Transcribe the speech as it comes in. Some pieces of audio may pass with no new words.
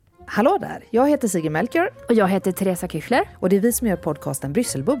Hallå där, jag heter Sigrid Melchior. Och jag heter Teresa Küchler. Och det är vi som gör podcasten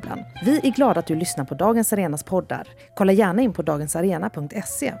Brysselbubblan. Vi är glada att du lyssnar på Dagens Arenas poddar. Kolla gärna in på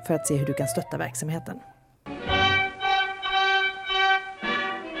dagensarena.se för att se hur du kan stötta verksamheten.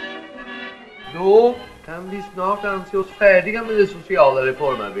 Då kan vi snart anse oss färdiga med det sociala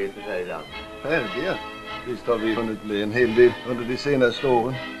reformarbetet här i landet. Färdiga? Visst har vi hunnit bli en hel del under de senaste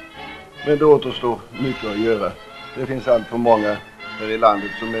åren. Men det återstår mycket att göra. Det finns allt för många här i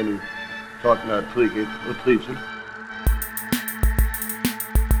landet som ännu saknar trygghet och trivsel.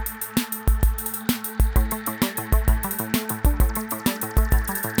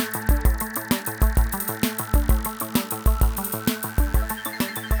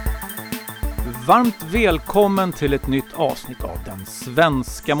 Varmt välkommen till ett nytt avsnitt av Den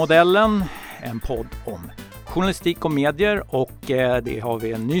svenska modellen, en podd om journalistik och medier, och det har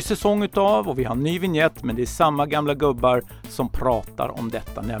vi en ny säsong utav och vi har en ny vignett, men det är samma gamla gubbar som pratar om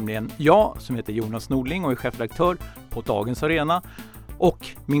detta, nämligen jag som heter Jonas Nordling och är chefredaktör på Dagens Arena, och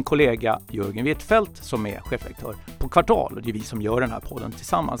min kollega Jörgen Wittfeldt som är chefredaktör på Kvartal, och det är vi som gör den här podden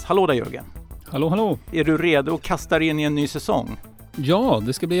tillsammans. Hallå där Jörgen! Hallå, hallå! Är du redo att kasta dig in i en ny säsong? Ja,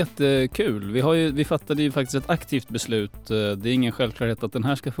 det ska bli jättekul. Vi fattade ju faktiskt ett aktivt beslut. Det är ingen självklarhet att den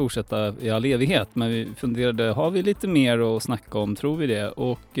här ska fortsätta i all evighet. Men vi funderade, har vi lite mer att snacka om, tror vi det?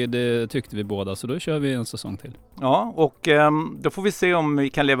 Och det tyckte vi båda, så då kör vi en säsong till. Ja, och då får vi se om vi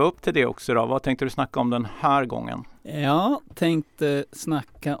kan leva upp till det också då. Vad tänkte du snacka om den här gången? Ja, tänkte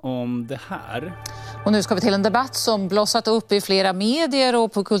snacka om det här. Och nu ska vi till en debatt som blossat upp i flera medier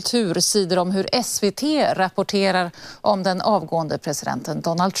och på kultursidor om hur SVT rapporterar om den avgående presidenten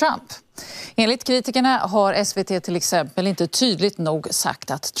Donald Trump. Enligt kritikerna har SVT till exempel inte tydligt nog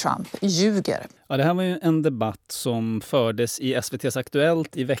sagt att Trump ljuger. Ja, det här var ju en debatt som fördes i SVT:s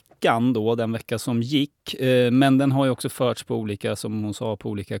Aktuellt i veckan då, den vecka som gick. Men den har ju också förts på olika, som hon sa, på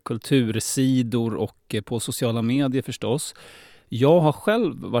olika kultursidor och på sociala medier förstås. Jag har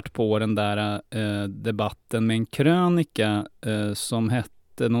själv varit på den där debatten med en krönika som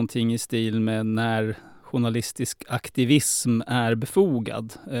hette någonting i stil med när journalistisk aktivism är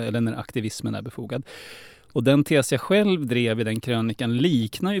befogad, eller när aktivismen är befogad. Och den tes jag själv drev i den krönikan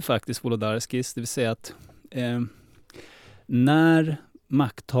liknar ju faktiskt Wolodarskis, det vill säga att när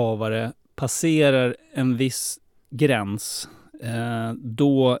makthavare passerar en viss gräns,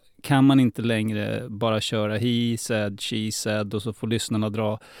 då kan man inte längre bara köra he said, she said och så får lyssnarna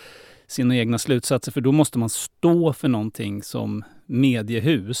dra sina egna slutsatser, för då måste man stå för någonting som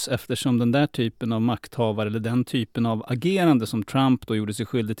mediehus, eftersom den där typen av makthavare eller den typen av agerande som Trump då gjorde sig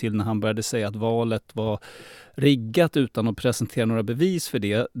skyldig till när han började säga att valet var riggat utan att presentera några bevis för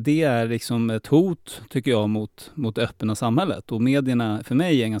det, det är liksom ett hot, tycker jag, mot det öppna samhället, och medierna för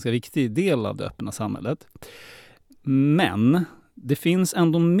mig är en ganska viktig del av det öppna samhället. Men det finns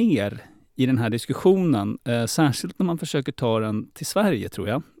ändå mer i den här diskussionen, särskilt när man försöker ta den till Sverige, tror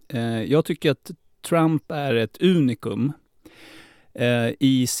jag. Jag tycker att Trump är ett unikum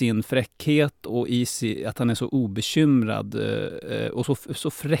i sin fräckhet och i att han är så obekymrad och så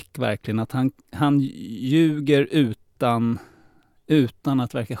fräck verkligen att han ljuger utan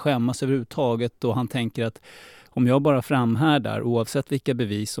att verka skämmas överhuvudtaget, och han tänker att om jag bara framhärdar, oavsett vilka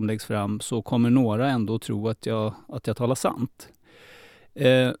bevis som läggs fram, så kommer några ändå tro att jag talar sant.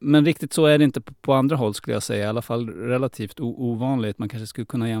 Men riktigt så är det inte på andra håll, skulle jag säga. I alla fall relativt ovanligt. Man kanske skulle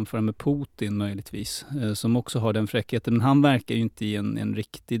kunna jämföra med Putin möjligtvis, som också har den fräckheten. Men han verkar ju inte i en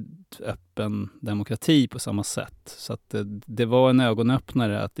riktigt öppen demokrati på samma sätt. Så att det var en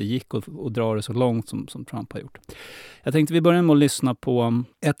ögonöppnare att det gick att dra det så långt som Trump har gjort. Jag tänkte vi börjar med att lyssna på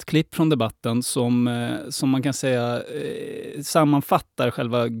ett klipp från debatten som man kan säga sammanfattar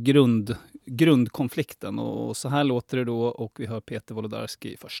själva grundkonflikten, och så här låter det då, och vi hör Peter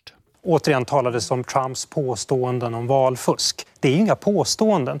Wolodarski först. Återigen talades om Trumps påståenden om valfusk. Det är ju inga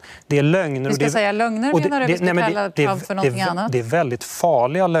påståenden, det är lögner. Vi ska säga lögner, menar du? Vi ska kalla Trump för någonting annat? Det är väldigt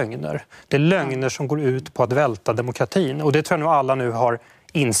farliga lögner. Det är lögner som går ut på att välta demokratin. Och det tror jag nog alla nu har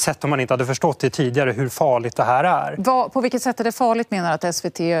insett, om man inte hade förstått det tidigare, hur farligt det här är. På vilket sätt är det farligt, menar att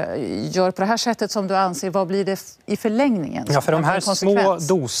SVT gör på det här sättet som du anser? Vad blir det i förlängningen? Ja, för de här små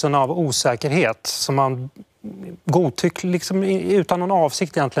doserna av osäkerhet som man godtyckligt, liksom, utan någon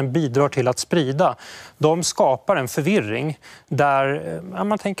avsikt egentligen bidrar till att sprida, de skapar en förvirring där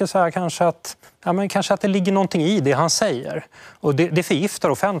man tänker så här kanske att Ja, men kanske att det ligger någonting i det han säger. Och det förgiftar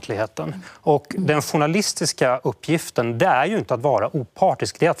offentligheten. Och den journalistiska uppgiften, det är ju inte att vara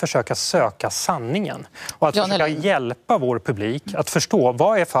opartisk. Det är att försöka söka sanningen. Och att försöka hjälpa vår publik att förstå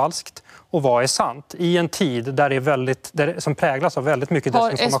vad är falskt och vad är sant. I en tid där det är väldigt, som präglas av väldigt mycket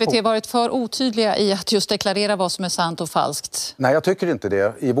desinformation. Har SVT varit för otydliga i att just deklarera vad som är sant och falskt? Nej, jag tycker inte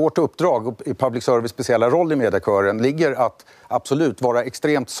det. I vårt uppdrag, i public service speciella roll i mediekören, ligger att absolut vara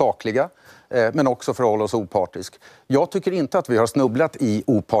extremt sakliga, men också förhålla oss opartisk. Jag tycker inte att vi har snubblat i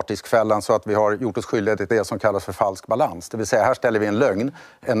opartiskfällan så att vi har gjort oss skyldiga till det som kallas för falsk balans. Det vill säga, här ställer vi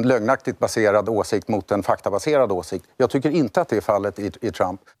en lögnaktigt baserad åsikt mot en faktabaserad åsikt. Jag tycker inte att det är fallet i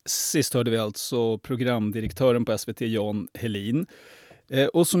Trump. Sist hörde vi alltså programdirektören på SVT, Jan Helin.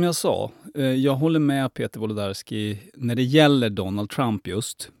 Och som jag sa, jag håller med Peter Wolodarski när det gäller Donald Trump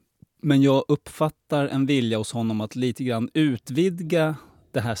just. Men jag uppfattar en vilja hos honom att lite grann utvidga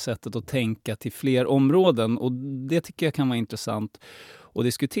det här sättet att tänka till fler områden. Och det tycker jag kan vara intressant att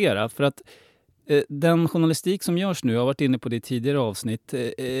diskutera. För att den journalistik som görs nu, jag har varit inne på det i tidigare avsnitt,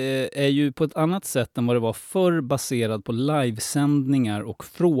 är ju på ett annat sätt än vad det var förr baserad på livesändningar och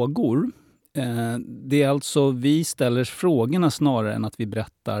frågor. Det är alltså vi ställer frågorna snarare än att vi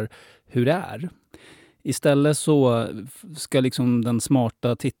berättar hur det är. Istället så ska liksom den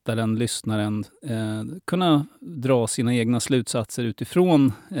smarta tittaren, lyssnaren kunna dra sina egna slutsatser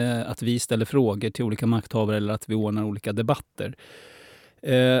utifrån att vi ställer frågor till olika makthavare eller att vi ordnar olika debatter.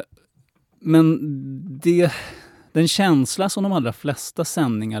 Men den känsla som de allra flesta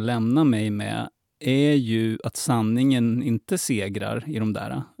sändningar lämnar mig med är ju att sanningen inte segrar i de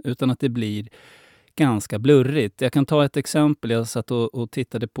där, utan att det blir ganska blurrigt. Jag kan ta ett exempel. Jag satt och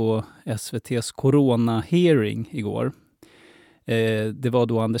tittade på SVT:s corona-hearing igår. Det var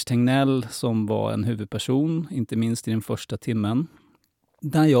då Anders Tegnell som var en huvudperson, inte minst i den första timmen.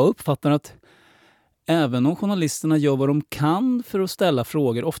 Där jag uppfattar att även om journalisterna gör vad de kan för att ställa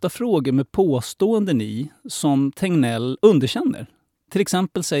frågor, ofta frågor med påståenden i som Tegnell underkänner. Till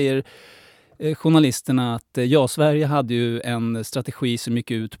exempel säger journalisterna att Sverige hade ju en strategi som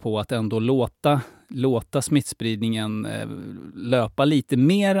gick ut på att ändå låta smittspridningen löpa lite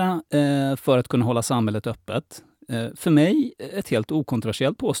mera för att kunna hålla samhället öppet. För mig ett helt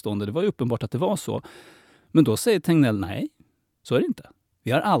okontroversiellt påstående. Det var ju uppenbart att det var så. Men då säger Tegnell nej, så är det inte.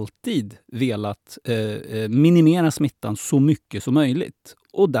 Vi har alltid velat minimera smittan så mycket som möjligt.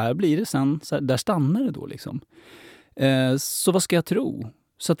 Och där blir det sen, där stannar det då liksom. Så vad ska jag tro?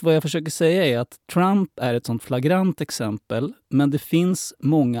 Så att vad jag försöker säga är att Trump är ett sånt flagrant exempel, men det finns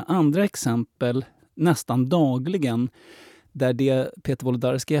många andra exempel nästan dagligen där det Peter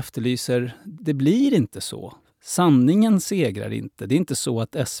Wolodarski efterlyser, det blir inte så. Sanningen segrar inte. Det är inte så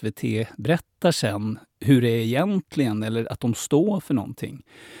att SVT berättar sen hur det är egentligen eller att de står för någonting.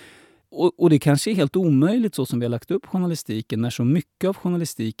 Och det kanske är helt omöjligt så som vi har lagt upp journalistiken när så mycket av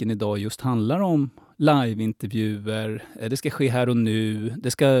journalistiken idag just handlar om liveintervjuer, det ska ske här och nu,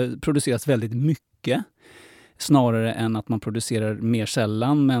 det ska produceras väldigt mycket snarare än att man producerar mer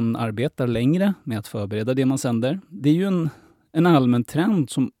sällan men arbetar längre med att förbereda det man sänder. Det är ju en allmän trend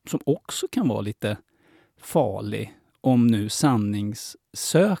som också kan vara lite farlig om nu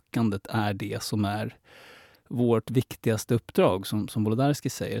sanningssökandet är det som är vårt viktigaste uppdrag, som Wolodarski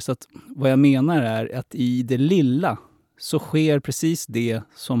säger. Så att vad jag menar är att i det lilla så sker precis det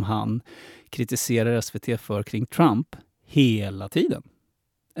som han kritiserar SVT för kring Trump hela tiden.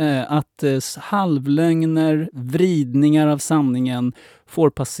 Att halvlögner, vridningar av sanningen får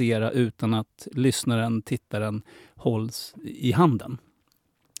passera utan att lyssnaren, tittaren hålls i handen.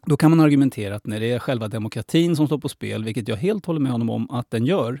 Då kan man argumentera att när det är själva demokratin som står på spel, vilket jag helt håller med honom om att den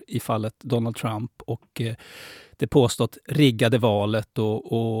gör i fallet Donald Trump och det påstått riggade valet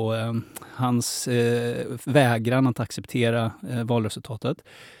och hans vägran att acceptera valresultatet.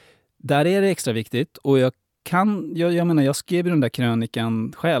 Där är det extra viktigt och jag skrev den där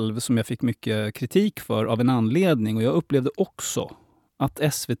krönikan själv som jag fick mycket kritik för av en anledning och jag upplevde också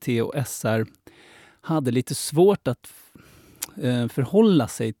att SVT och SR hade lite svårt att förhålla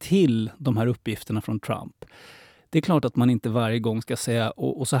sig till de här uppgifterna från Trump. Det är klart att man inte varje gång ska säga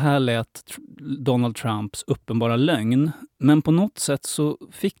och så här lät Donald Trumps uppenbara lögn. Men på något sätt så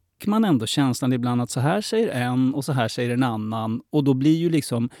fick man ändå känslan ibland att så här säger en och så här säger en annan. Och då blir ju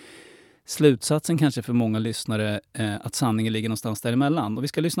liksom slutsatsen kanske för många lyssnare att sanningen ligger någonstans däremellan. Och vi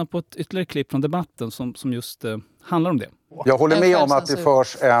ska lyssna på ett ytterligare klipp från debatten som just handlar om det. Jag håller med om att det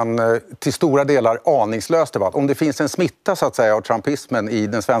förs en till stora delar aningslös debatt. Om det finns en smitta så att säga av trumpismen i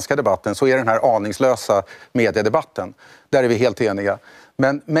den svenska debatten så är den här aningslösa mediedebatten. Där är vi helt eniga.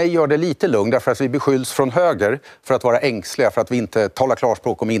 Men mig gör det lite lugn därför att vi beskylls från höger för att vara ängsliga för att vi inte talar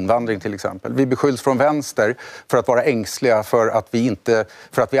klarspråk om invandring till exempel. Vi beskylls från vänster för att vara ängsliga för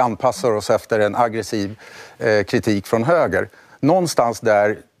att vi anpassar oss efter en aggressiv kritik från höger. Någonstans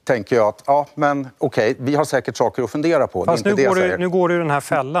där tänker jag att vi har säkert saker att fundera på. Fast nu går du i den här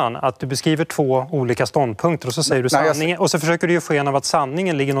fällan att du beskriver två olika ståndpunkter och så säger du sanningen och så försöker du ju få av att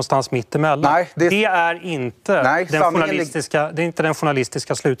sanningen ligger någonstans mitt emellan. Nej, det är inte den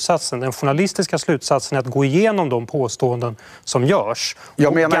journalistiska slutsatsen. Den journalistiska slutsatsen är att gå igenom de påståenden som görs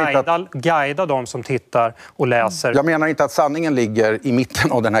och guida de som tittar och läser. Jag menar inte att sanningen ligger i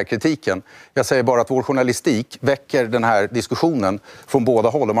mitten av den här kritiken. Jag säger bara att vår journalistik väcker den här diskussionen från båda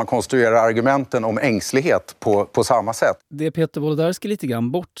håll. Man konstruerar argumenten om ängslighet på samma sätt. Det Peter Wolodarski lite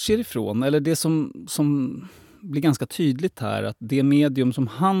grann bortser ifrån, eller det som blir ganska tydligt här, att det medium som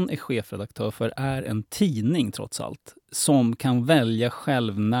han är chefredaktör för är en tidning trots allt, som kan välja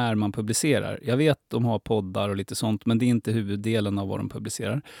själv när man publicerar. Jag vet att de har poddar och lite sånt, men det är inte huvuddelen av vad de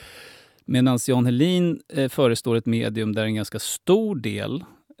publicerar. Medan Jan Helin förestår ett medium där en ganska stor del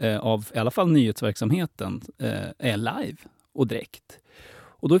av i alla fall nyhetsverksamheten är live och direkt.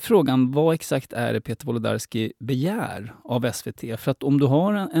 Och då är frågan, vad exakt är det Peter Wolodarski begär av SVT? För att om du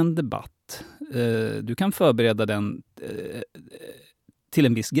har en debatt, du kan förbereda den till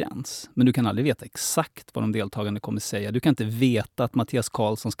en viss gräns. Men du kan aldrig veta exakt vad de deltagande kommer säga. Du kan inte veta att Mattias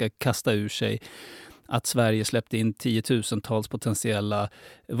Karlsson ska kasta ur sig att Sverige släppte in 10-tusentals potentiella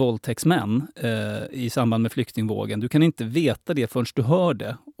våldtäktsmän i samband med flyktingvågen. Du kan inte veta det förrän du hör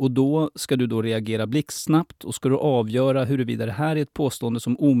det. Och då ska du då reagera blixtsnabbt och ska du avgöra huruvida det här är ett påstående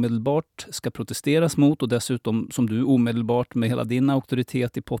som omedelbart ska protesteras mot och dessutom som du omedelbart med hela din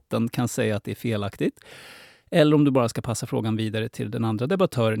auktoritet i potten kan säga att det är felaktigt. Eller om du bara ska passa frågan vidare till den andra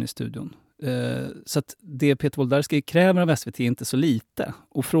debattören i studion. Så att det Peter Wolodarski kräver av SVT är inte så lite.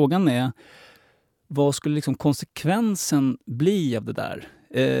 Och frågan är, vad skulle liksom konsekvensen bli av det där?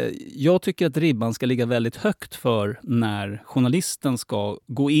 Jag tycker att ribban ska ligga väldigt högt för när journalisten ska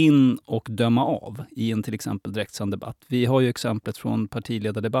gå in och döma av i en till exempel direktsänd debatt. Vi har ju exemplet från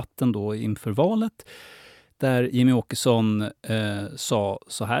partiledardebatten då inför valet där Jimmie Åkesson sa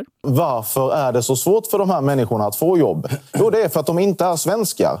så här. Varför är det så svårt för de här människorna att få jobb? Jo, det är för att de inte är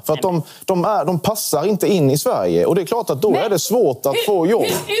svenskar. För att de passar inte in i Sverige. Och det är klart att då är det svårt att få jobb.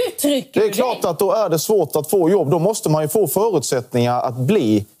 Det är klart att då är det svårt att få jobb. Då måste man ju få förutsättningar att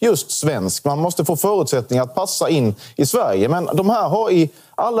bli just svensk. Man måste få förutsättningar att passa in i Sverige. Men de här har i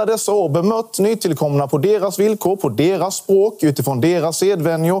alla dessa år bemött nytillkomna på deras villkor, på deras språk, utifrån deras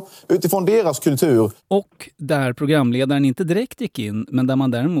sedvänjor, utifrån deras kultur. Och där programledaren inte direkt gick in, men där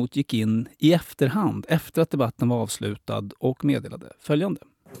man däremot gick in i efterhand, efter att debatten var avslutad och meddelade följande.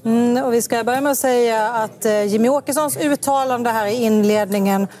 Och vi ska börja med att säga att Jimmie Åkessons uttalande här i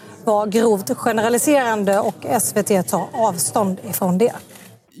inledningen var grovt generaliserande och SVT tar avstånd ifrån det.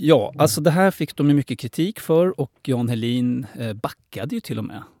 Ja, alltså det här fick de ju mycket kritik för och Jan Helin backade ju till och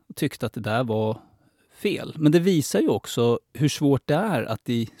med och tyckte att det där var fel. Men det visar ju också hur svårt det är att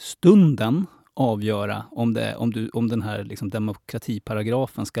i stunden avgöra om den här liksom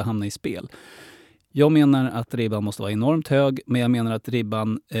demokratiparagrafen ska hamna i spel. Jag menar att ribban måste vara enormt hög, men jag menar att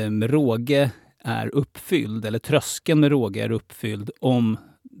ribban med råge är uppfylld, eller tröskeln med råge är uppfylld om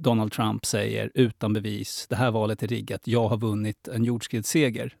Donald Trump säger utan bevis, det här valet är riggat, jag har vunnit en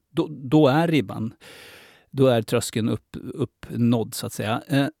jordskredsseger. Då är ribban, då är tröskeln uppnådd så att säga.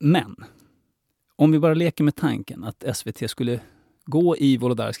 Men om vi bara leker med tanken att SVT skulle gå i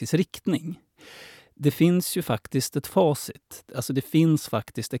Wolodarskis riktning, det finns ju faktiskt ett facit. Alltså det finns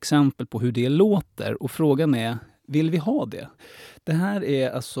faktiskt exempel på hur det låter och frågan är, vill vi ha det? Det här är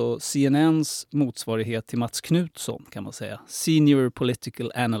alltså CNNs motsvarighet till Mats Knutsson kan man säga. Senior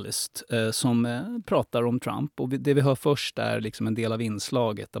Political Analyst som pratar om Trump. Och det vi hör först är liksom en del av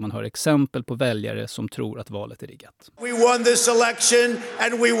inslaget där man hör exempel på väljare som tror att valet är riggat. We won this election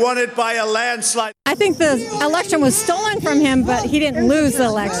and we won it by a landslide. I think the election was stolen from him, but he didn't lose the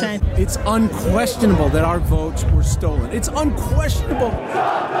election. It's unquestionable that our votes were stolen. It's unquestionable.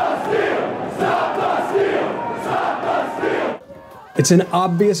 It's an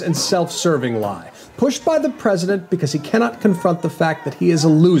obvious and self-serving lie, pushed by the president because he cannot confront the fact that he is a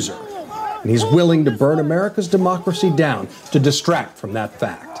loser. And he's willing to burn America's democracy down to distract from that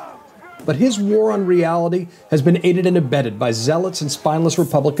fact. But his war on reality has been aided and abetted by zealots and spineless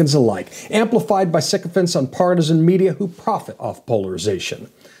Republicans alike, amplified by sycophants on partisan media who profit off polarization.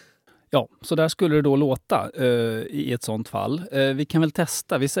 Ja, så där skulle det då låta i ett sånt fall. Vi kan väl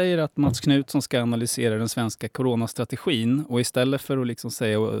testa. Vi säger att Mats Knutsson ska analysera den svenska coronastrategin och istället för att liksom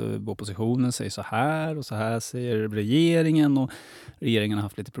säga oppositionen säger så här säger regeringen och regeringen har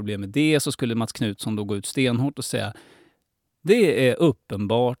haft lite problem med det, så skulle Mats Knutsson då gå ut stenhårt och säga det är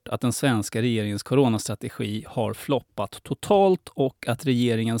uppenbart att den svenska regeringens coronastrategi har floppat totalt och att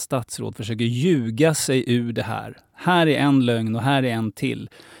regeringens statsråd försöker ljuga sig ur det här. Här är en lögn och här är en till.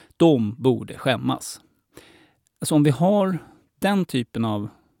 De borde skämmas. Alltså om vi har den typen av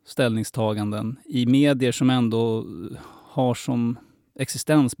ställningstaganden i medier som ändå har som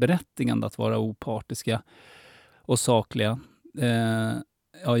existensberättigande att vara opartiska och sakliga.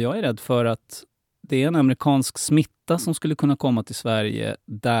 Jag är rädd för att det är en amerikansk smitta som skulle kunna komma till Sverige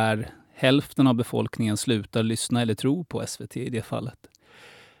där hälften av befolkningen slutar lyssna eller tro på SVT i det fallet.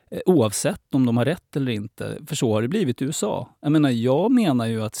 Oavsett om de har rätt eller inte. För så har det blivit i USA. Jag menar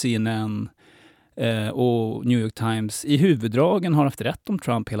ju att CNN och New York Times i huvuddragen har haft rätt om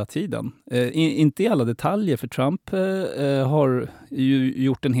Trump hela tiden. Inte i alla detaljer, för Trump har ju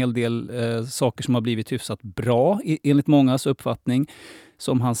gjort en hel del saker som har blivit hyfsat bra enligt mångas uppfattning,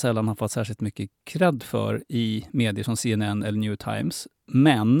 som han sällan har fått särskilt mycket cred för i medier som CNN eller New York Times.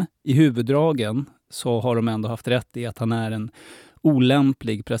 Men i huvuddragen så har de ändå haft rätt i att han är en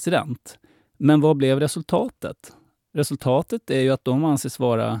olämplig president. Men vad blev resultatet? Resultatet är ju att de anses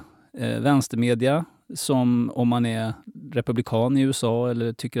vara vänstermedia som, om man är republikan i USA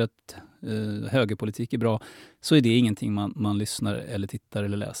eller tycker att högerpolitik är bra, så är det ingenting man lyssnar eller tittar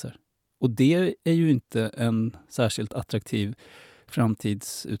eller läser. Och det är ju inte en särskilt attraktiv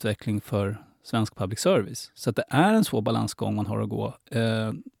framtidsutveckling för svensk public service. Så att det är en svår balansgång man har att gå.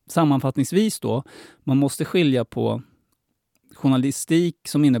 Sammanfattningsvis då, man måste skilja på journalistik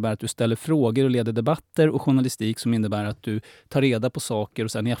som innebär att du ställer frågor och leder debatter och journalistik som innebär att du tar reda på saker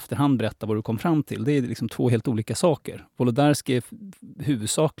och sen i efterhand berättar vad du kom fram till. Det är liksom två helt olika saker. Wolodarski är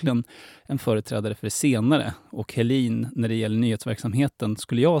huvudsakligen en företrädare för det senare och Helin när det gäller nyhetsverksamheten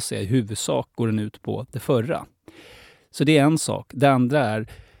skulle jag säga i huvudsak går den ut på det förra. Så det är en sak. Det andra är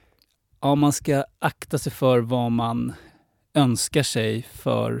man ska akta sig för vad man önskar sig,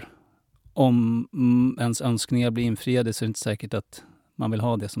 för om ens önskningar blir infriade så är det inte säkert att man vill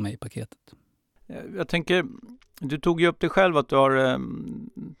ha det som är i paketet. Jag tänker, du tog ju upp det själv att du har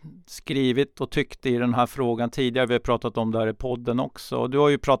skrivit och tyckt i den här frågan tidigare. Vi har pratat om det här i podden också. Du har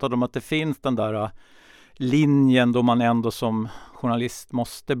ju pratat om att det finns den där linjen då man ändå som journalist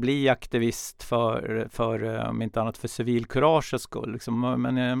måste bli aktivist för om inte annat för civilkuragets skull. Liksom.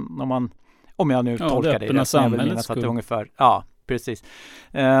 Men om jag nu tolkar det rätt, jag vill minnas att det är ungefär... Ja, precis.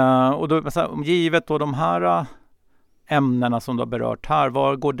 Och då, givet då de här ämnena som du har berört här,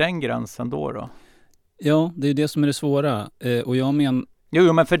 var går den gränsen då? Ja, det är det som är det svåra. Och jag men...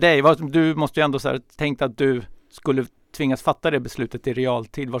 Jo, men för dig, du måste ju ändå tänkt att du skulle tvingas fatta det beslutet i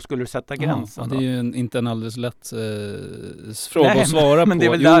realtid. Var skulle du sätta gränsen? Det är ju inte en alldeles lätt fråga att svara på. Det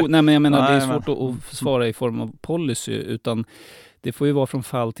är svårt att svara i form av policy, utan det får ju vara från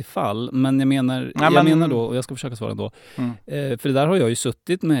fall till fall. Men jag menar då, och jag ska försöka svara då, för det där har jag ju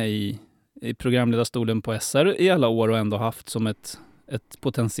suttit med i programledarstolen på SR i alla år och ändå haft som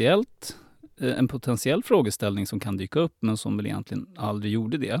en potentiell frågeställning som kan dyka upp, men som väl egentligen aldrig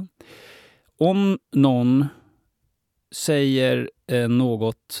gjorde det. Om någon säger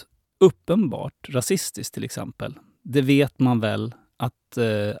något uppenbart rasistiskt till exempel, det vet man väl att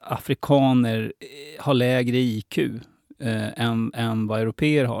afrikaner har lägre IQ än vad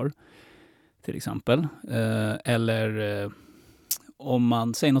europeer har till exempel. Eller om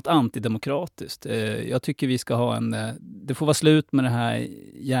man säger något antidemokratiskt. Jag tycker vi ska ha det får vara slut med det här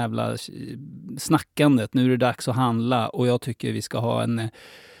jävla snackandet. Nu är det dags att handla och jag tycker vi ska ha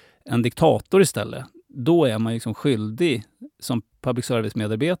en diktator istället. Då är man liksom skyldig som public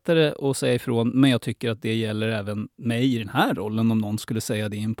service-medarbetare och säga ifrån, men jag tycker att det gäller även mig i den här rollen om någon skulle säga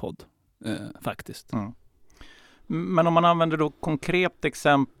det i en podd, faktiskt. Mm. Men om man använder då konkret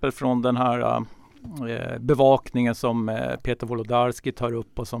exempel från den här bevakningen som Peter Wolodarski tar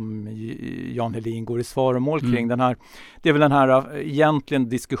upp och som Jan Helin går i svaromål kring. Den här, det är väl den här egentligen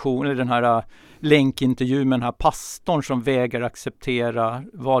diskussionen, den här länkintervjun med den här pastorn som vägrar acceptera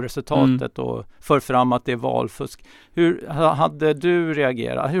valresultatet och för fram att det är valfusk. Hur hade du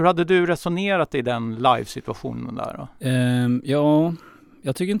reagerat? Hur hade du resonerat i den live-situationen där då?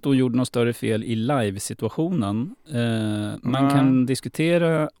 Jag tycker inte hon gjorde något större fel i live-situationen. Man kan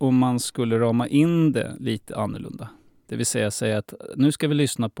diskutera om man skulle rama in det lite annorlunda. Det vill säga att nu ska vi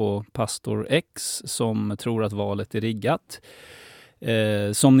lyssna på pastor X som tror att valet är riggat.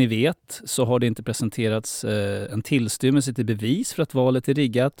 Som ni vet så har det inte presenterats en tillstymmelse till bevis för att valet är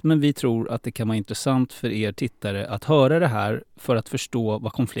riggat, men vi tror att det kan vara intressant för er tittare att höra det här för att förstå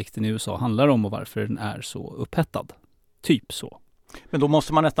vad konflikten i USA handlar om och varför den är så upphettad. Typ så. Men då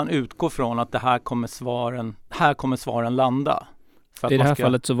måste man nästan utgå från att här kommer svaren landa. I det här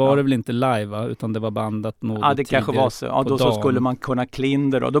fallet så var det väl inte live, va? Utan det var bandat något det kanske var så. Ja, då så skulle man kunna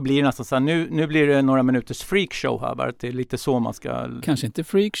klinda och då blir det nästan så här, nu blir det några minuters freakshow här, bara det är lite så man ska... Kanske inte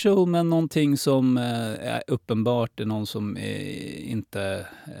freakshow, men någonting som är uppenbart är någon som inte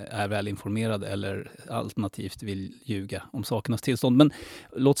är väl informerad eller alternativt vill ljuga om sakernas tillstånd. Men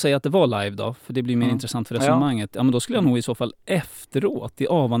låt säga att det var live då, för det blir mer intressant för resonemanget. Ja, men då skulle jag nog i så fall efteråt i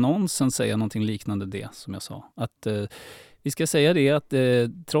avannonsen säga någonting liknande det som jag sa. Att vi ska säga det att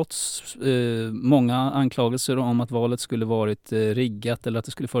trots många anklagelser om att valet skulle varit riggat eller att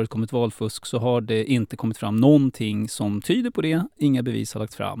det skulle förekommit valfusk, så har det inte kommit fram någonting som tyder på det. Inga bevis har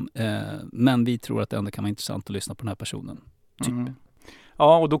lagt fram. Men vi tror att det ändå kan vara intressant att lyssna på den här personen. Typ.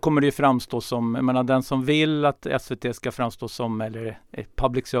 Ja, och då kommer det ju framstå som, jag menar, den som vill att SVT ska framstå som, eller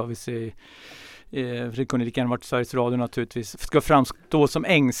public service det kunde lika gärna varit Sveriges Radio naturligtvis, ska framstå som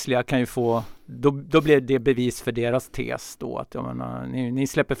ängsliga, kan ju få, då blir det bevis för deras tes då, att jag menar, ni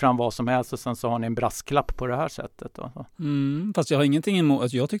släpper fram vad som helst och sen så har ni en brasklapp på det här sättet då. Fast jag har ingenting emot,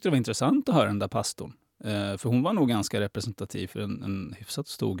 alltså jag tyckte det var intressant att höra den där pastorn, för hon var nog ganska representativ för en hyfsat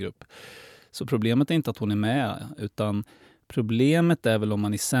stor grupp. Så problemet är inte att hon är med, utan problemet är väl om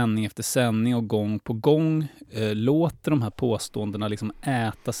man i sändning efter sändning och gång på gång låter de här påståendena liksom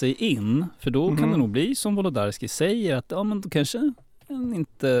äta sig in. För då kan det nog bli som Wolodarski säger, att men då kanske en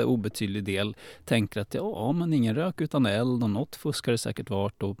inte obetydlig del tänker att men ingen rök utan eld och något fuskar det säkert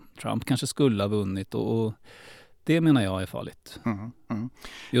varit och Trump kanske skulle ha vunnit och det menar jag är farligt.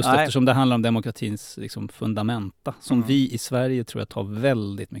 Just eftersom det handlar om demokratins liksom fundamenta som vi i Sverige tror jag tar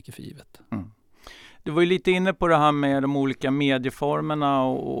väldigt mycket för givet. Du var ju lite inne på det här med de olika medieformerna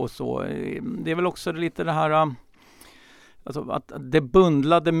och så. Det är väl också lite det här, alltså att det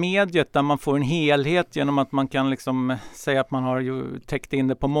bundlade mediet där man får en helhet genom att man kan liksom säga att man har ju täckt in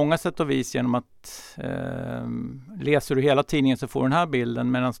det på många sätt och vis genom att läser du hela tidningen så får du den här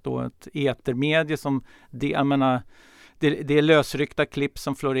bilden, medan då ett etermedie som det är lösryckta klipp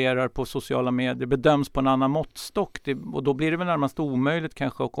som florerar på sociala medier, bedöms på en annan måttstock. Och då blir det väl närmast omöjligt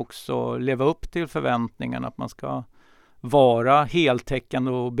kanske att också leva upp till förväntningarna att man ska vara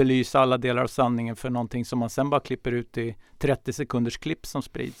heltäckande och belysa alla delar av sanningen för någonting som man sen bara klipper ut i 30 sekunders klipp som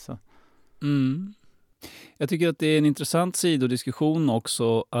sprids. Jag tycker att det är en intressant sidodiskussion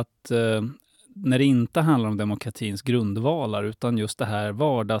också att när det inte handlar om demokratins grundvalar utan just det här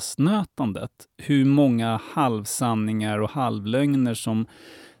vardagsnötandet. Hur många halvsanningar och halvlögner som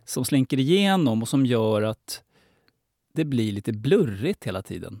slinker igenom och som gör att det blir lite blurrigt hela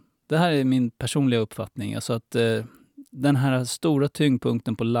tiden. Det här är min personliga uppfattning. Alltså att den här stora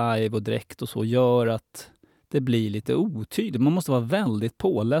tyngdpunkten på live och direkt och så gör att det blir lite otydligt. Man måste vara väldigt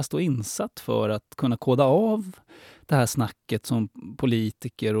påläst och insatt för att kunna koda av det här snacket som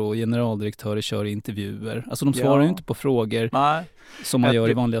politiker och generaldirektörer kör i intervjuer. Alltså de svarar ju inte på frågor som man gör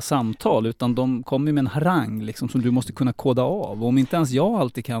i vanliga samtal, utan de kommer med en harang liksom, som du måste kunna koda av. Och om inte ens jag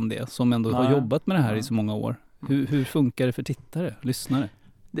alltid kan det, som ändå har jobbat med det här i så många år. Hur funkar det för tittare, lyssnare?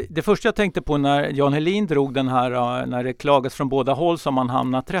 Det första jag tänkte på när Jan Helin drog den här, när det klagas från båda håll som man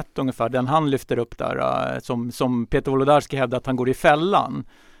hamnat rätt ungefär, den han lyfter upp där, som Peter Wolodarski hävdar att han går i fällan.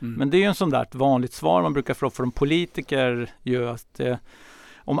 Men det är ju en sån där ett vanligt svar man brukar få från politiker, ju att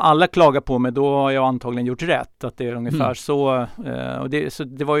om alla klagar på mig, då har jag antagligen gjort rätt, att det är ungefär så. Och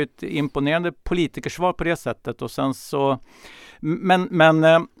det var ju ett imponerande politikersvar på det sättet. Och sen så, men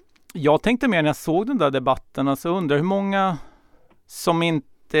jag tänkte mer när jag såg den där debatten, alltså undrar hur många som inte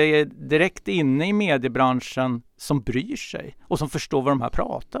är direkt inne i mediebranschen som bryr sig och som förstår vad de här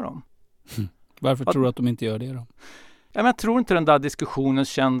pratar om. Varför tror du att de inte gör det då? Ja, men jag tror inte den där diskussionen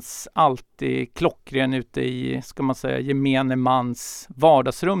känns alltid klockren ute i, ska man säga, gemene mans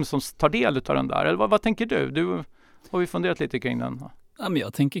vardagsrum som tar del av den där. Eller vad tänker du? Du har ju funderat lite kring den. Ja, men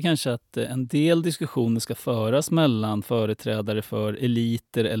jag tänker kanske att en del diskussioner ska föras mellan företrädare för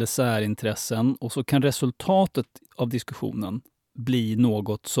eliter eller särintressen, och så kan resultatet av diskussionen bli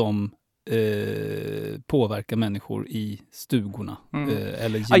något som påverkar människor i stugorna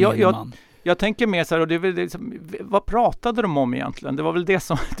eller gemene man. Jag tänker mer så här, och det är väl liksom, vad pratade de om egentligen? Det var väl det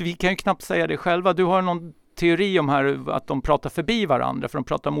som, vi kan ju knappt säga det själva. Du har någon teori om här att de pratar förbi varandra för de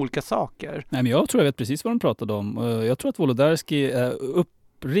pratar om olika saker. Nej, men jag tror jag vet precis vad de pratade om. Jag tror att Wolodarski är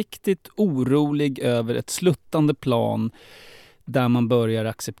uppriktigt orolig över ett sluttande plan där man börjar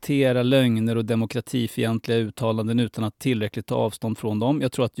acceptera lögner och demokratifientliga uttalanden utan att tillräckligt ta avstånd från dem.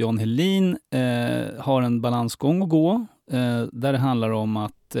 Jag tror att Jan Helin har en balansgång att gå där det handlar om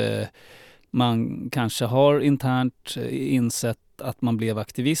att man kanske har internt insett att man blev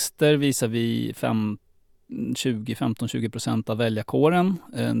aktivister visavi 15-20% av väljarkåren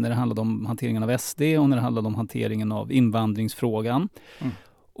när det handlade om hanteringen av SD och när det handlade om hanteringen av invandringsfrågan.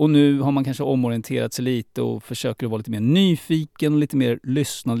 Och nu har man kanske omorienterat sig lite och försöker vara lite mer nyfiken och lite mer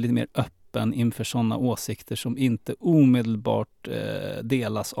lyssnande, lite mer öppen inför sådana åsikter som inte omedelbart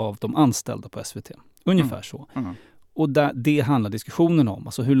delas av de anställda på SVT. Ungefär så. Och det handlar diskussionen om.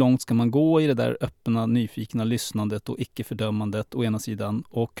 Alltså hur långt ska man gå i det där öppna, nyfikna lyssnandet och icke-fördömandet å ena sidan.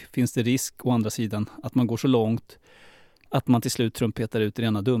 Och finns det risk å andra sidan att man går så långt att man till slut trumpetar ut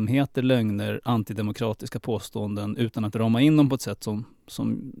rena dumheter, lögner, antidemokratiska påståenden utan att rama in dem på ett sätt som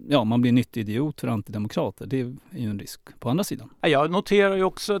man blir nyttig idiot för antidemokrater. Det är ju en risk på andra sidan. Jag noterar ju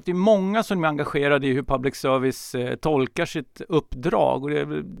också att det är många som är engagerade i hur public service tolkar sitt uppdrag. Och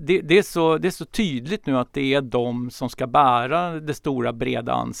det är så tydligt nu att det är de som ska bära det stora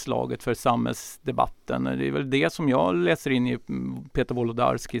breda anslaget för samhällsdebatten. Det är väl det som jag läser in i Peter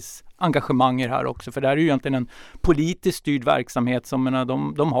Wolodarskis engagemang i det här också. För det här är ju egentligen en politiskt styrd verksamhet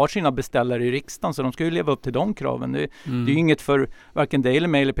som de har sina beställare i riksdagen, så de ska ju leva upp till de kraven. Det är ju inget för varken dig eller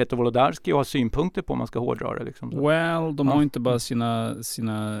mig eller Peter Wolodarski att ha synpunkter på om man ska hårdra det. Liksom. De har inte bara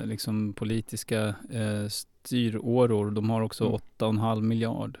sina liksom politiska styråror, de har också 8,5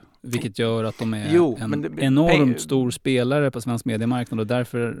 miljard. Vilket gör att de är en enormt stor spelare på svensk mediemarknad och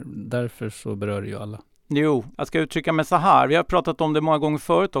därför så berör det ju alla. Jo, jag ska uttrycka mig så här. Vi har pratat om det många gånger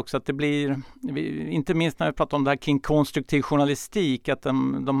förut också, att det blir, inte minst när vi pratar om det här kring konstruktiv journalistik, att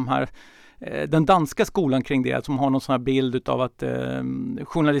den danska skolan kring det, som har någon sån här bild av att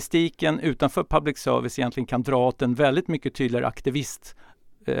journalistiken utanför public service egentligen kan dra åt en väldigt mycket tydligare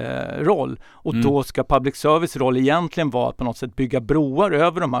aktivistroll. Och då ska public service roll egentligen vara att på något sätt bygga broar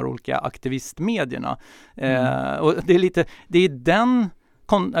över de här olika aktivistmedierna. Och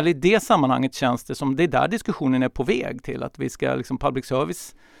i det sammanhanget känns det som det är där diskussionen är på väg till, att vi ska public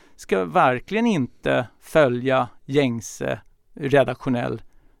service ska verkligen inte följa gängse redaktionell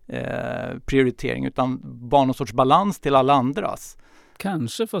prioritering utan bara någon sorts balans till alla andras.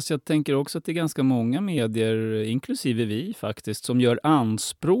 Kanske, fast jag tänker också att det är ganska många medier, inklusive vi faktiskt, som gör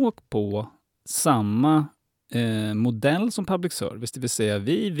anspråk på samma modell som public service. Det vill säga,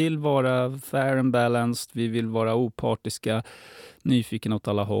 vi vill vara fair and balanced, vi vill vara opartiska, nyfiken åt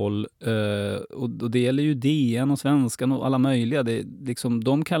alla håll. Och det gäller ju DN och Svenskan och alla möjliga.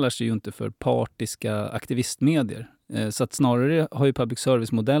 De kallar sig ju inte för partiska aktivistmedier. Så att snarare har ju public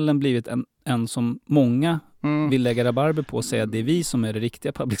service-modellen blivit en som många vill lägga rabarber på och säga att det är vi som är det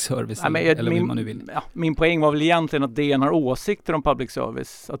riktiga public service. Eller hur man nu vill. Min poäng var väl egentligen att DN har åsikter om public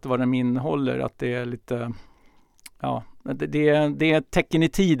service. Att vad den innehåller, att det är lite... Ja, det är tecken i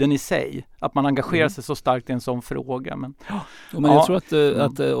tiden i sig. Att man engagerar sig så starkt i en sån fråga. Men jag tror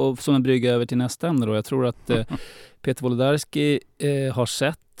att och som en brygga över till nästa ämne då, jag tror att Peter Wolodarski har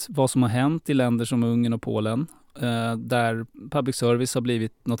sett vad som har hänt i länder som Ungern och Polen. Där public service har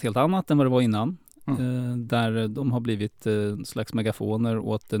blivit något helt annat än vad det var innan. Där de har blivit slags megafoner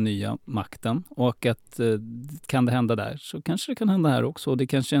åt den nya makten. Och att kan det hända där så kanske det kan hända här också. Och det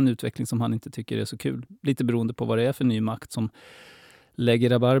kanske är en utveckling som han inte tycker är så kul. Lite beroende på vad det är för ny makt som lägger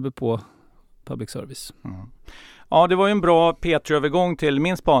rabarber på public service. Ja, det var ju en bra Petri-övergång till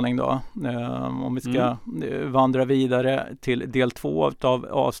min spaning då. Om vi ska vandra vidare till del 2 av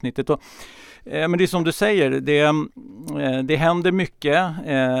avsnittet. Men det är som du säger, det händer mycket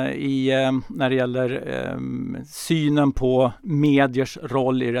när det gäller synen på mediers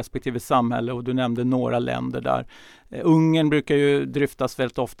roll i respektive samhälle, och du nämnde några länder där. Ungern brukar ju dryftas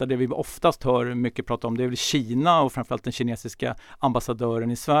väldigt ofta. Det vi oftast hör mycket prata om, det är väl Kina och framförallt den kinesiska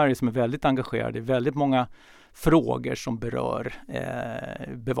ambassadören i Sverige som är väldigt engagerad i väldigt många frågor som berör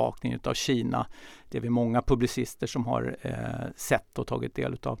bevakningen av Kina. Det är vi många publicister som har sett och tagit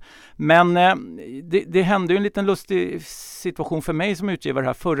del av. Men det hände ju en liten lustig situation för mig som utgivare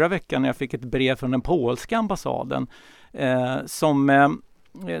här förra veckan när jag fick ett brev från den polska ambassaden som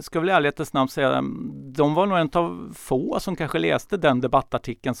ska väl i ärlighetens namn säga, de var nog en av få som kanske läste den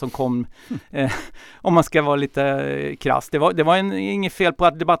debattartikeln som kom, om man ska vara lite krass. Det var inget fel på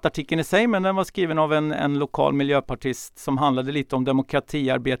debattartikeln i sig, men den var skriven av en lokal miljöpartist som handlade lite om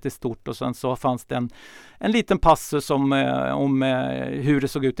demokratiarbete i stort, och sen så fanns det en liten passus om hur det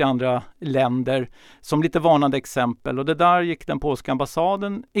såg ut i andra länder som lite varnande exempel. Och det där gick den polska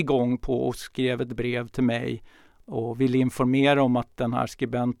ambassaden igång på och skrev ett brev till mig och ville informera om att den här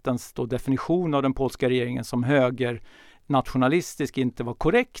skribentens definition av den polska regeringen som nationalistisk inte var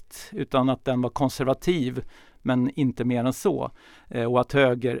korrekt, utan att den var konservativ, men inte mer än så. Och att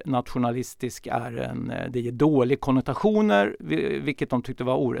högernationalistisk det ger dåliga konnotationer, vilket de tyckte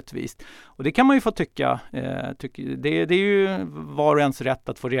var orättvist. Och det kan man ju få tycka. Det är ju var och ens rätt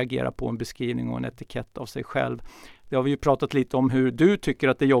att få reagera på en beskrivning och en etikett av sig själv. Det har vi ju pratat lite om hur du tycker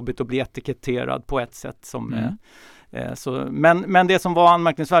att det är jobbigt att bli etiketterad på ett sätt som... Men det som var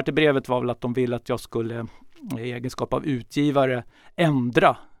anmärkningsvärt i brevet var väl att de ville att jag skulle i egenskap av utgivare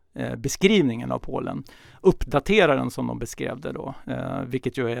ändra beskrivningen av Polen. Uppdatera den som de beskrev det då.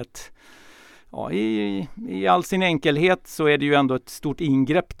 Vilket ju är i all sin enkelhet så är det ju ändå ett stort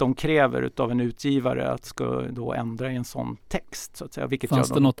ingrepp de kräver utav en utgivare att ska då ändra i en sån text så att säga. Fanns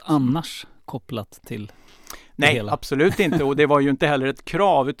det något annars kopplat till? Nej, absolut inte. Och det var ju inte heller ett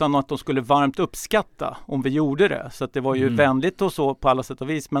krav utan att de skulle varmt uppskatta om vi gjorde det. Så att det var ju vänligt och så på alla sätt och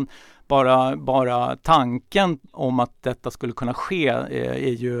vis. Men bara tanken om att detta skulle kunna ske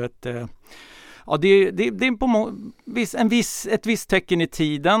är ju ett... det är på ett visst tecken i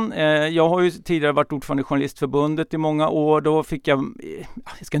tiden. Jag har ju tidigare varit ordförande i Journalistförbundet i många år. Då fick jag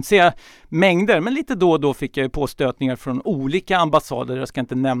ska inte säga mängder, men lite då och då fick jag påstötningar från olika ambassader. Jag ska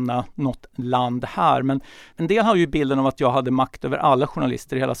inte nämna något land här, men en del har ju bilden av att jag hade makt över alla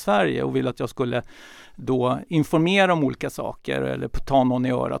journalister i hela Sverige och ville att jag skulle då informera om olika saker eller ta någon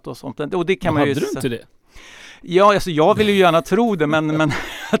i örat och sånt. Och det kan man ju... Hade du inte det? Ja, alltså jag vill ju gärna tro det, men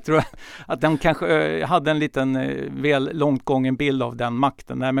jag tror att de kanske hade en liten väl långt gången bild av den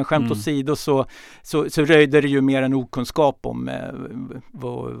makten. Nej, men skämt åsido så röjde det ju mer en okunskap om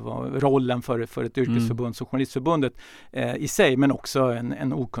vad rollen för ett yrkesförbund som Journalistförbundet i sig, men också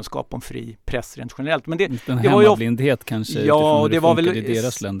en okunskap om fri press rent generellt. Men det var ju blindhet kanske utifrån hur det var väl i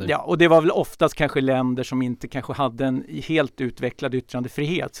deras länder. Ja, och det var väl oftast kanske länder som inte kanske hade en helt utvecklad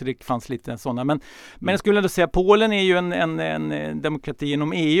yttrandefrihet, så det fanns lite sådana. Men jag skulle ändå säga Polen är ju en demokrati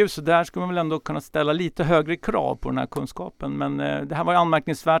inom EU, så där skulle man väl ändå kunna ställa lite högre krav på den här kunskapen. Men det här var ju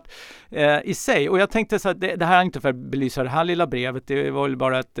anmärkningsvärt i sig. Och jag tänkte så att det här är inte för att belysa det här lilla brevet, det var väl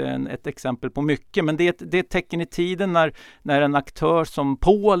bara ett exempel på mycket. Men det är ett tecken i tiden när en aktör som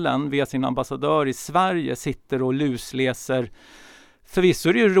Polen via sin ambassadör i Sverige sitter och lusläser. Förvisso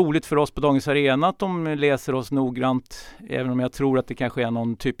är det ju roligt för oss på Dagens Arena att de läser oss noggrant, även om jag tror att det kanske är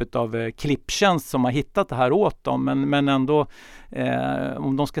någon typ av klipptjänst som har hittat det här åt dem. Men ändå,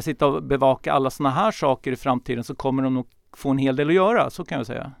 om de ska sitta och bevaka alla såna här saker i framtiden så kommer de nog få en hel del att göra, så kan jag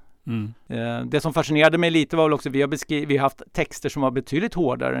säga. Det som fascinerade mig lite var väl också vi har haft texter som var betydligt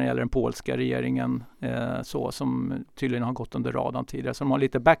hårdare när det gäller den polska regeringen som tydligen har gått under radarn tidigare, så de har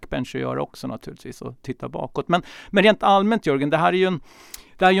lite backbench att göra också naturligtvis och titta bakåt. Men rent allmänt, Jörgen, det här är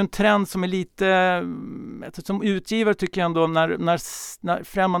ju en trend som är lite, som utgivare tycker jag ändå, när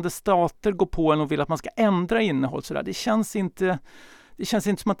främmande stater går på en och vill att man ska ändra innehåll så där, det känns inte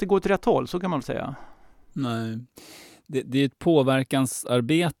som att det går åt rätt håll, så kan man väl säga. Nej. Det är ett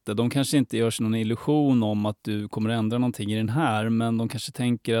påverkansarbete. De kanske inte gör sig någon illusion om att du kommer att ändra någonting i den här, men de kanske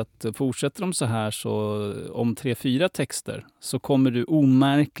tänker att fortsätter de så här så om 3-4 texter så kommer du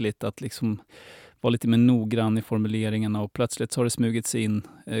omärkligt att liksom vara lite mer noggrann i formuleringarna och plötsligt så har det smugits in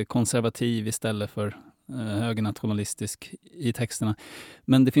konservativ istället för högernationalistisk i texterna.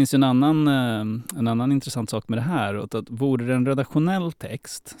 Men det finns ju en annan intressant sak med det här. Att vore det en redaktionell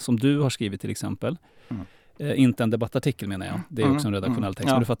text som du har skrivit till exempel, inte en debattartikel menar jag. Det är också en redaktionell text,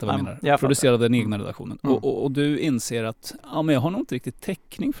 men du fattar vad jag menar. Producerad den egna redaktionen. Och du inser att men jag har nog inte riktigt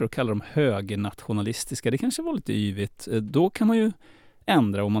täckning för att kalla dem högernationalistiska. Det kanske var lite yvigt. Då kan man ju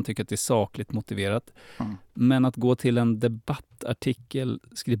ändra om man tycker att det är sakligt motiverat. Men att gå till en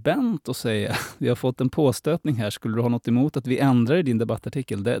debattartikelskribent och säga vi har fått en påstötning här, skulle du ha något emot att vi ändrar i din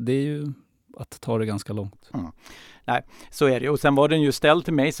debattartikel? Det är ju att ta det ganska långt. Nej, så är det. Och sen var den ju ställd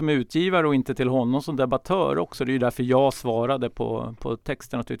till mig som utgivare och inte till honom som debattör också. Det är ju därför jag svarade på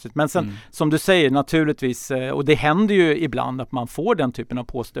texten naturligtvis. Men sen, som du säger, naturligtvis, och det händer ju ibland att man får den typen av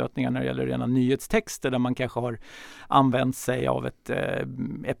påstötningar när det gäller rena nyhetstexter där man kanske har använt sig av ett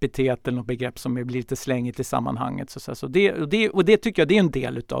epitet eller något begrepp som blir lite slängigt i sammanhanget. Så det tycker jag det är en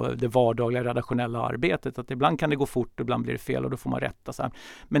del av det vardagliga redaktionella arbetet. Att ibland kan det gå fort, ibland blir det fel och då får man rätta sig.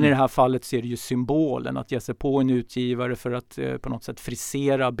 Men i det här fallet så är det ju symbolen att ge sig på en utgivare för att på något sätt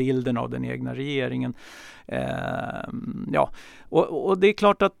frisera bilden av den egna regeringen. Och det är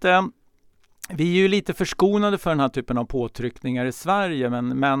klart att vi är ju lite förskonade för den här typen av påtryckningar i Sverige,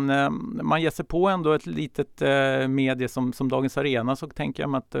 men man ger sig på ändå ett litet medie som Dagens Arena, så tänker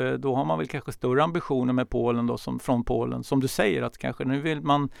jag att då har man väl kanske större ambitioner med Polen då, från Polen. Som du säger, att kanske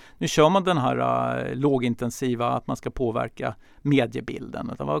nu kör man den här lågintensiva att man ska påverka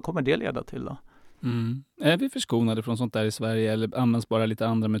mediebilden. Vad kommer det leda till då? Är vi förskonade från sånt där i Sverige eller används bara lite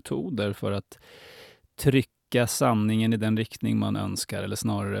andra metoder för att trycka sanningen i den riktning man önskar eller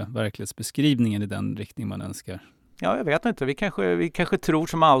snarare verklighetsbeskrivningen i den riktning man önskar? Ja, jag vet inte. Vi kanske tror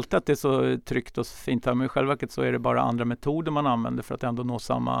som alltid att det är så tryggt och fint här, men i själva verket så är det bara andra metoder man använder för att ändå nå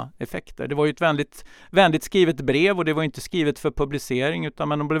samma effekter. Det var ju ett vänligt skrivet brev och det var inte skrivet för publicering, utan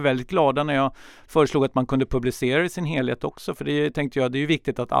de blev väldigt glada när jag föreslog att man kunde publicera i sin helhet också, för det tänkte jag, det är ju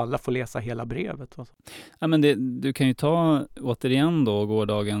viktigt att alla får läsa hela brevet. Ja, men du kan ju ta återigen då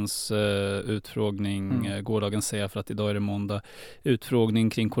gårdagens utfrågning, gårdagens säga för att idag är det måndag, utfrågning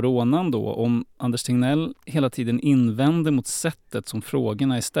kring coronan då, om Anders Tegnell hela tiden invänder mot sättet som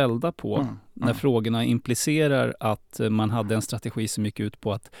frågorna är ställda på. När frågorna implicerar att man hade en strategi som gick ut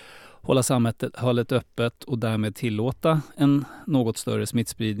på att hålla samhället öppet och därmed tillåta en något större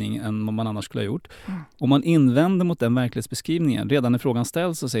smittspridning än vad man annars skulle ha gjort. Om man invänder mot den verklighetsbeskrivningen redan när frågan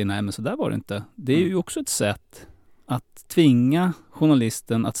ställs och säger nej men så där var det inte. Det är ju också ett sätt att tvinga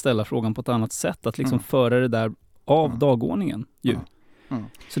journalisten att ställa frågan på ett annat sätt. Att liksom föra det där av dagordningen.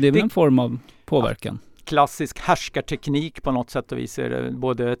 Så det är väl en form av påverkan. Klassisk härskarteknik på något sätt och vis är det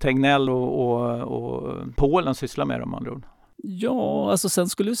både Tegnell och Polen sysslar med dem andra ord. Ja, alltså sen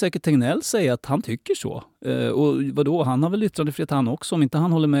skulle säkert Tegnell säga att han tycker så. Och vadå, han har väl yttrandefrihet han också. Om inte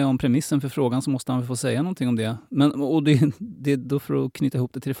han håller med om premissen för frågan så måste han få säga någonting om det. Men, och det då för att knyta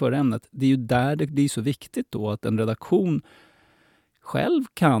ihop det till det förra ämnet. Det är ju där det är så viktigt då att en redaktion själv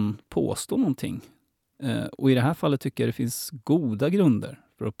kan påstå någonting. Och i det här fallet tycker jag det finns goda grunder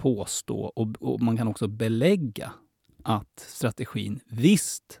för att påstå och man kan också belägga att strategin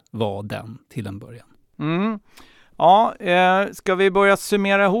visst var den till en början. Ja, ska vi börja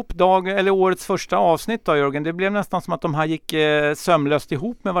summera ihop årets första avsnitt då, Jörgen? Det blev nästan som att de här gick sömlöst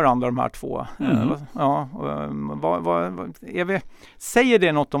ihop med varandra, de här två. Säger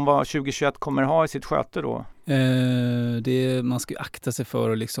det något om vad 2021 kommer ha i sitt sköte då? Man ska ju akta sig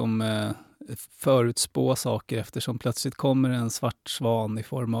för att liksom förutspå saker eftersom plötsligt kommer en svart svan i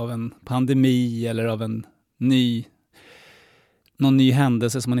form av en pandemi eller av någon ny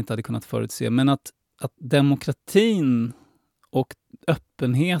händelse som man inte hade kunnat förutse. Men att demokratin och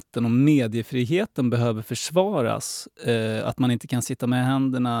öppenheten och mediefriheten behöver försvaras. Att man inte kan sitta med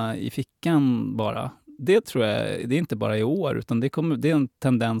händerna i fickan bara. Det tror jag, det är inte bara i år utan det är en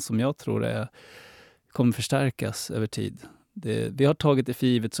tendens som jag tror kommer förstärkas över tid. Vi har tagit det för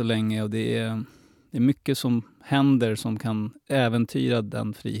givet så länge och det är mycket som händer som kan äventyra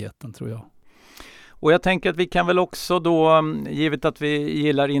den friheten tror jag. Och jag tänker att vi kan väl också då, givet att vi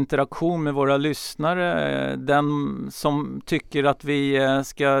gillar interaktion med våra lyssnare, den som tycker att vi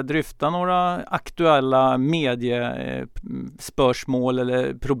ska dryfta några aktuella mediespörsmål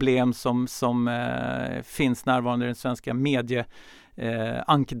eller problem som finns närvarande i den svenska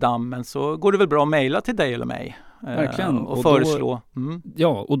ankdammen, så går det väl bra att mejla till dig eller mig. Verkligen. Och föreslå.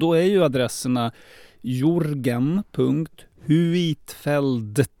 Ja, och då är ju adresserna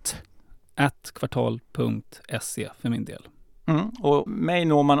jorgen.huitfeldt@kvartal.se för min del. Och mig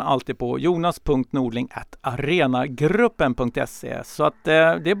når man alltid på jonas.nordling@arenagruppen.se. Så att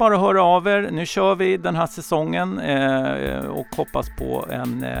det är bara att höra av er. Nu kör vi den här säsongen och hoppas på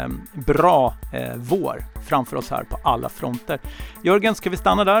en bra vår framför oss här på alla fronter. Jörgen, ska vi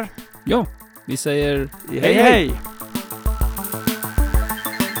stanna där? Ja, vi säger hej!